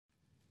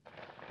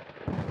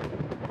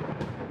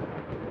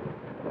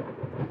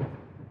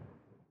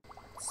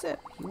So,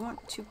 you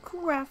want to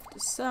craft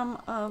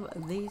some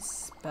of these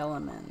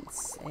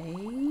SPELLEMENTs,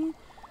 eh?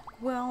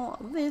 Well,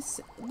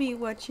 this be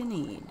what you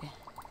need.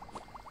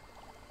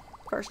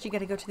 First, you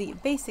gotta go to the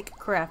basic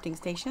crafting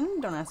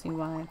station. Don't ask me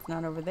why it's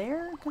not over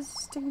there,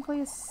 because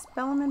technically a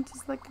SPELLEMENT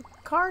is like a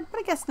card, but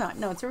I guess not.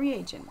 No, it's a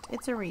reagent.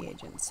 It's a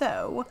reagent.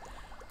 So,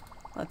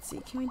 let's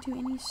see. Can we do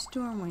any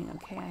Stormwing?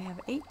 Okay, I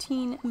have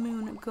 18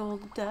 moon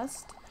gold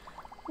dust.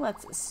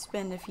 Let's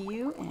spend a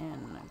few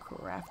and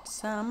craft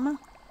some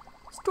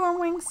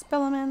Stormwing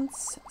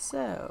SPELLEMENTs.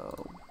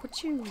 So,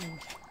 put you.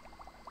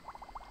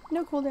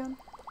 No cooldown.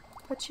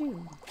 Put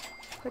you.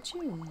 Put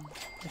you.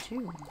 Put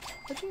you.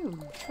 Put you.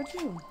 Put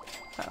you.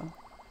 Uh-oh.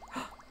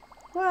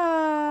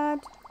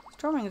 What?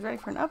 Stormwing is ready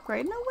for an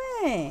upgrade? No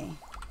way.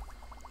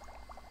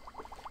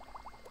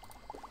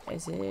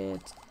 Is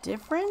it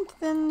different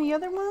than the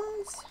other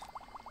ones?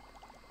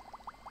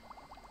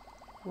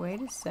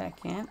 Wait a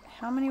second.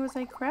 How many was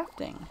I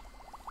crafting?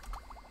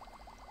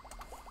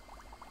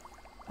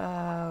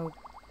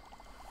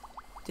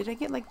 Did I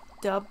get like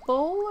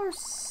double or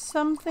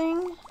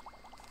something?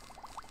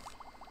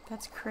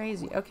 That's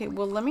crazy. Okay,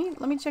 well let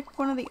me check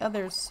one of the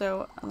others.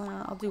 So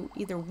I'll do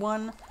either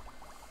one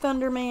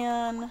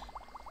Thunderman,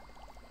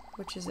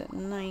 which is at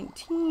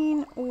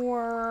 19,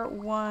 or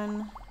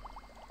one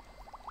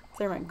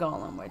Thermite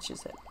Golem, which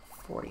is at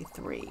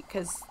 43.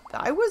 Because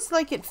I was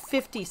like at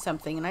 50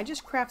 something, and I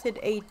just crafted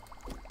a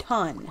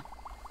ton.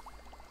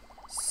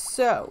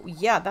 So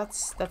yeah,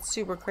 that's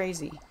super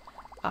crazy.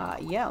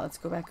 Yeah, let's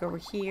go back over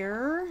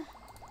here.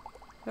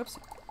 Oops,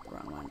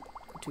 wrong one.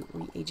 Go to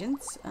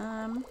reagents.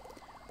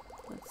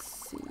 Let's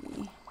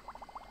see.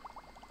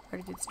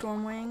 Already did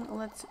Stormwing.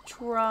 Let's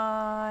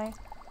try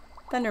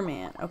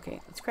Thunderman. Okay,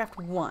 let's craft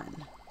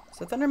one.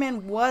 So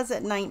Thunderman was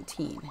at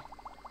 19.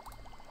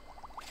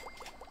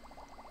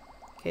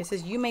 Okay, it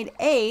says you made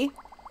a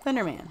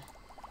Thunderman.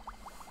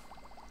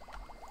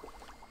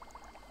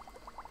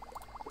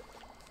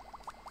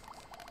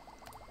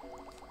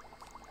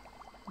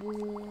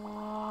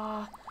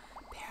 Whoa.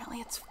 Apparently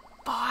it's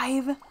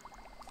 5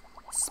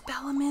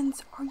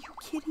 SPELLEMENTs. Are you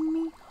kidding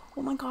me?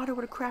 Oh my god, I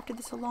would have crafted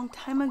this a long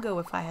time ago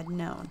if I had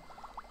known.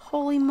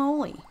 Holy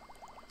moly.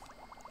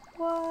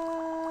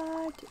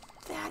 What?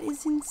 That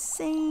is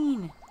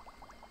insane.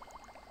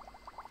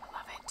 I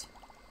love it.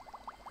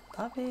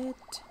 Love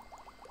it.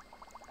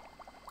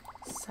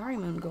 Sorry,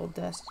 Moon Gold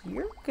Dust.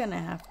 You're gonna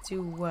have to,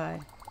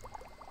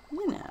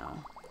 you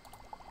know,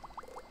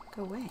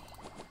 go away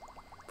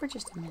for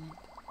just a minute.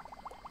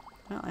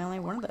 Well, I only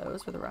have one of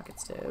those for the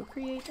rocket stove.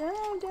 Create,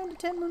 down to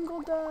 10 Moon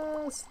Gold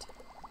Dust.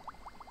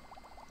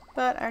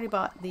 But I already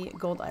bought the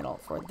gold idol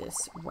for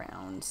this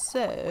round,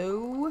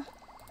 so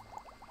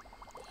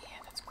yeah,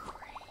 that's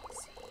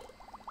crazy.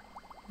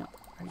 No,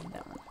 I already did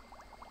that one.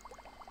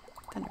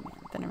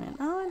 Thunderman.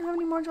 Oh, I don't have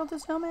any more Jolted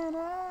Snowman.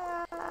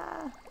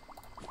 Ah!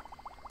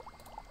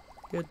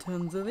 Got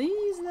tons of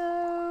these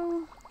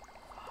though.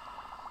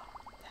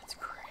 That's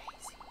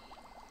crazy.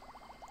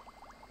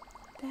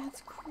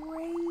 That's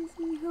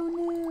crazy. Who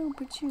knew?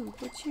 But you.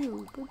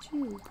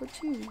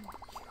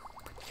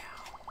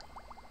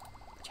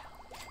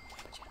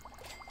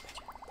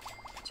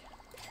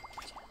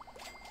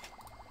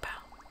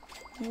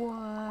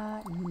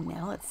 What?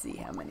 Now let's see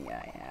how many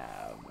I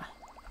have.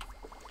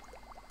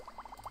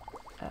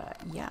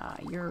 Yeah,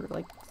 you're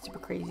like super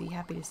crazy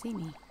happy to see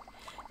me.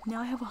 Now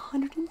I have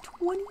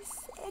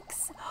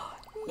 126.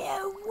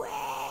 No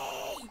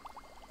way!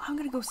 I'm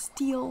gonna go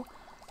steal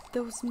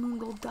those Moon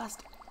Gold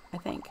Dust. I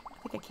think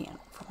I can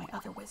from my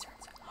other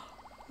wizards.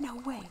 No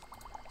way!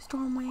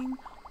 Stormwing.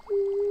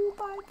 Ooh,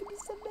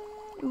 557.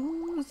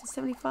 Ooh, this is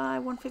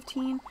 75.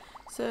 115.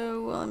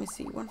 So let me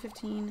see.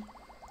 115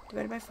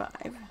 divided by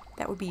 5.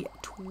 That would be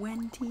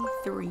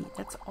 23.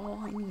 That's all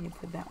I needed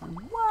for that one.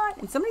 What?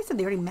 And somebody said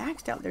they already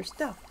maxed out their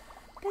stuff.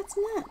 That's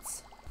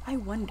nuts. I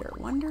wonder.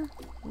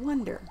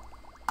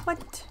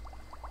 What?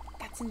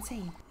 That's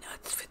insane.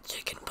 Nuts with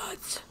chicken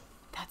butts.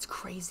 That's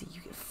crazy.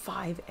 You get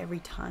 5 every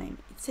time.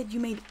 It said you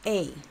made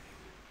a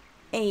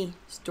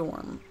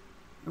storm.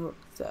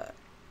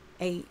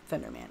 A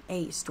Thunderman.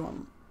 A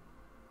storm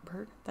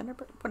bird?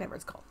 Thunderbird? Whatever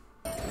it's called.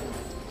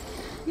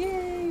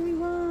 Yay, we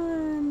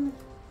won!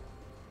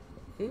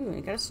 Ooh, I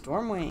got a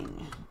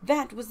Stormwing.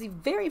 That was the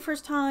very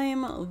first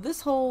time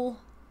this whole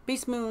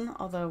Beast Moon,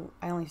 although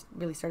I only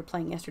really started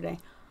playing yesterday,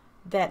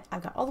 that I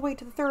got all the way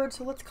to the 3rd,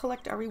 so let's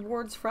collect our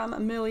rewards from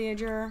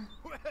Amelioger.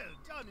 Well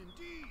done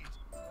indeed.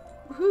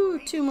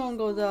 Woohoo, 2 Moon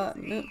Gold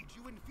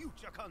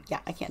yeah,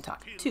 I can't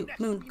talk. 2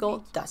 Moon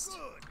Gold Dust.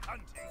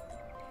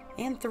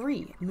 And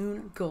 3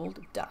 Moon Gold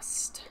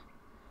Dust.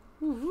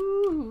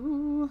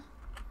 Woohoo!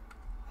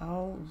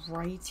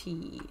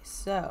 Alrighty,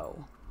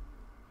 so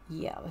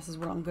yeah, this is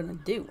what I'm gonna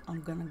do.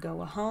 I'm gonna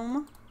go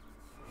home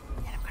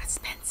and I'm gonna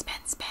spend.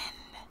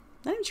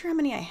 Not even sure how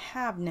many I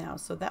have now.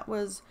 So that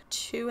was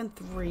 2 and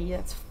 3.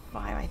 That's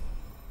 5. I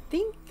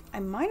think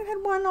I might have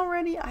had 1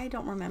 already. I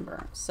don't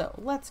remember. So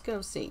let's go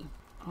see.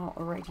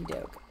 Alrighty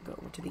doke. Go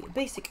over to the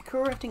basic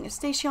crafting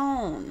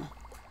station.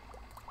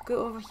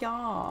 go over here.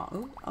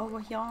 Ooh, over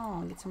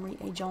here. Get some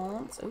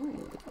reagents.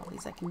 Ooh, look at all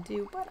these I can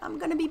do. But I'm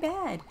going to be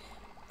bad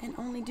and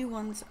only do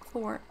ones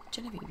for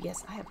Genevieve.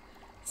 Yes, I have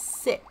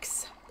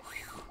 6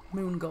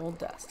 moon gold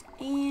dust.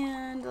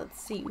 And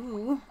let's see.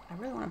 Ooh, I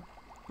really want to...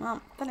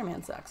 Well,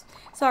 Thunderman sucks.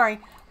 Sorry,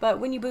 but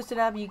when you boost it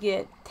up, you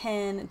get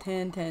 10,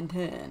 10, 10,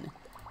 10.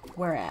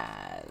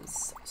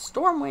 Whereas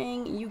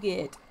Stormwing, you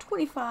get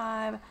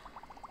 25,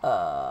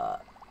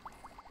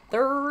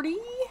 30?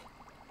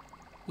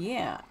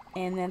 Yeah,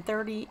 and then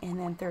 30, and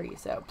then 30.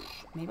 So,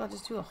 maybe I'll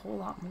just do a whole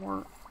lot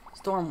more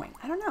Stormwing.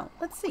 I don't know.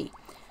 Let's see.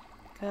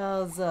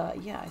 Because,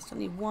 yeah, I still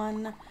need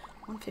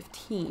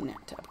 115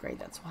 to upgrade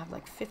that. So, I'll have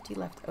like 50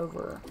 left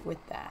over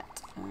with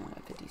that.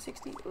 50,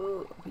 60.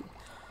 Ooh,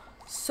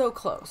 so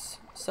close.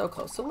 So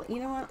close. So, you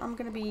know what? I'm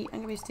gonna be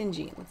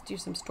stingy. Let's do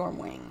some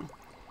Stormwing.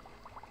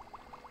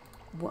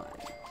 1,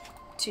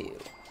 2,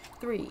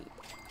 3,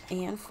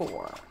 and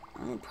 4.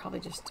 I'm gonna probably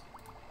just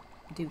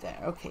do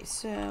that. Okay,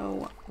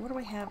 so what do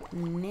I have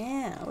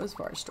now as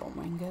far as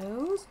Stormwing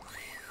goes?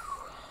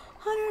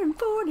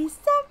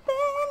 147!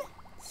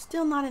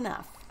 Still not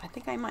enough. I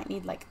think I might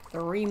need like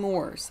 3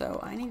 more, so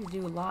I need to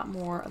do a lot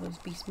more of those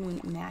Beast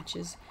Moon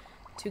matches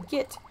to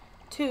get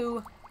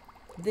to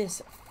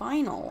this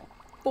final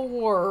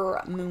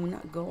 4 moon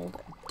gold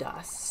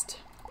dust.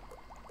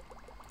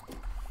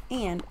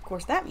 And of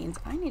course that means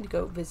I need to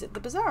go visit the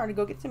bazaar to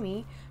go get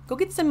some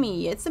it's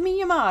a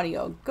me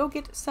Mario. Go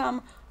get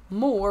some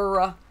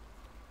more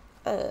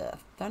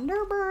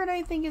Thunderbird,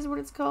 I think is what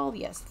it's called.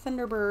 Yes,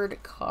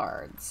 Thunderbird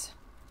cards.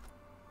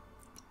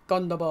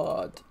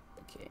 Thunderbird.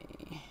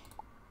 Okay.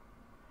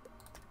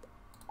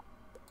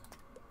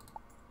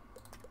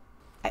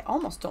 I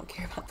almost don't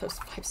care about those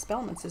 5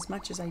 Spellements as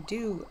much as I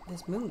do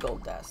this moon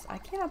gold dust. I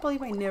cannot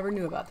believe I never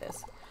knew about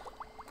this.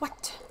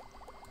 What?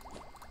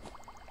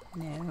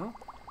 No.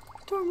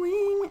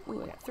 Stormwing.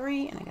 Ooh, I got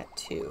 3 and I got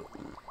 2.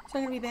 So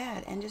I'm gonna be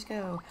bad and just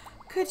go,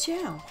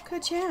 ka-chow,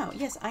 ka-chow.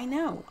 Yes, I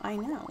know, I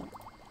know.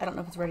 I don't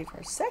know if it's ready for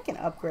a second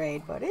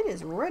upgrade, but it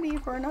is ready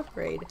for an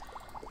upgrade.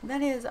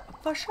 That is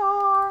for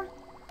sure.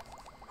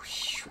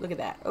 Look at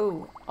that.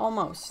 Oh,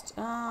 almost.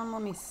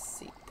 Let me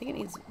see. I think it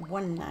needs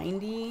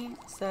 190.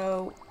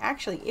 So,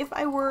 actually, if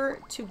I were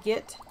to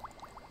get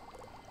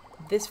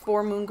this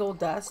 4 moon gold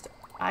dust,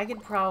 I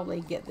could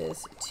probably get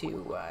this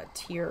to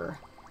tier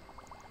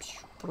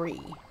 3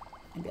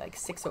 and be like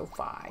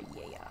 605.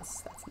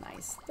 Yes, that's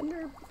nice.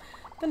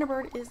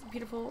 Thunderbird is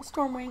beautiful.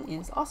 Stormwing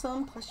is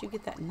awesome. Plus, you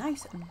get that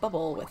nice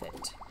bubble with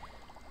it.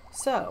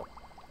 So,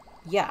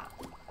 yeah,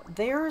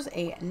 there's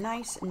a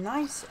nice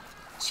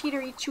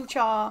cheatery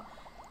choo-cha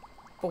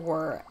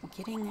for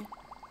getting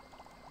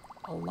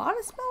a lot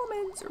of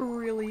Spellements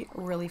really,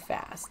 really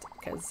fast.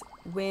 Because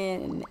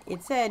when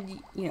it said,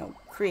 you know,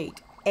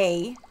 create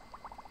a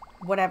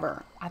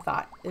whatever, I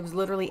thought it was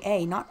literally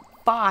a,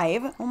 not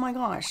 5. Oh my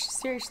gosh,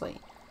 seriously.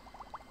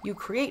 You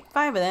create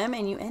 5 of them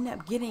and you end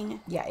up getting,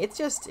 yeah, it's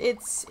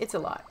a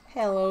lot.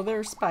 Hello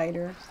there,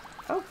 spider.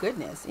 Oh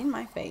goodness, in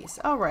my face.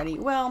 Alrighty,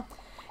 well,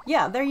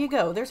 yeah, there you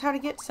go. There's how to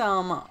get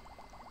some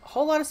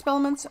whole lot of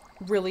Spellements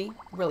really,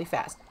 really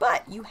fast.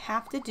 But you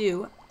have to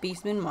do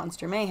Beast Moon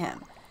Monster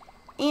Mayhem.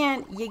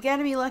 And you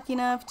gotta be lucky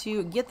enough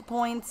to get the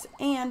points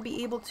and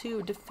be able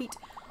to defeat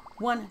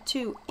 1,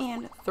 2,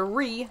 and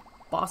 3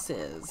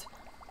 bosses.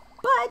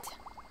 But,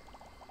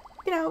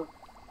 you know,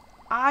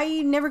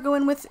 I never go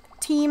in with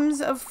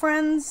teams of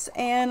friends,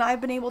 and I've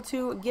been able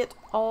to get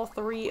all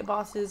 3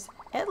 bosses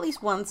at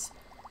least once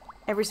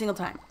every single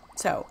time.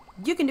 So,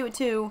 you can do it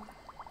too.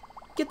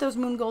 Get those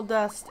moon gold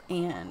dust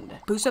and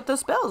boost up those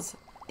spells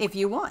if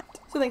you want.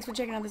 So thanks for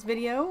checking out this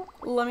video.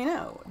 Let me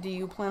know. Do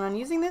you plan on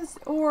using this,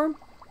 or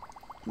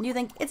do you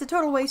think it's a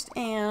total waste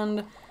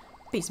and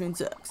Beast Moon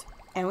sucks?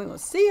 And we will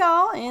see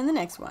y'all in the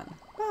next one.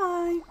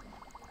 Bye!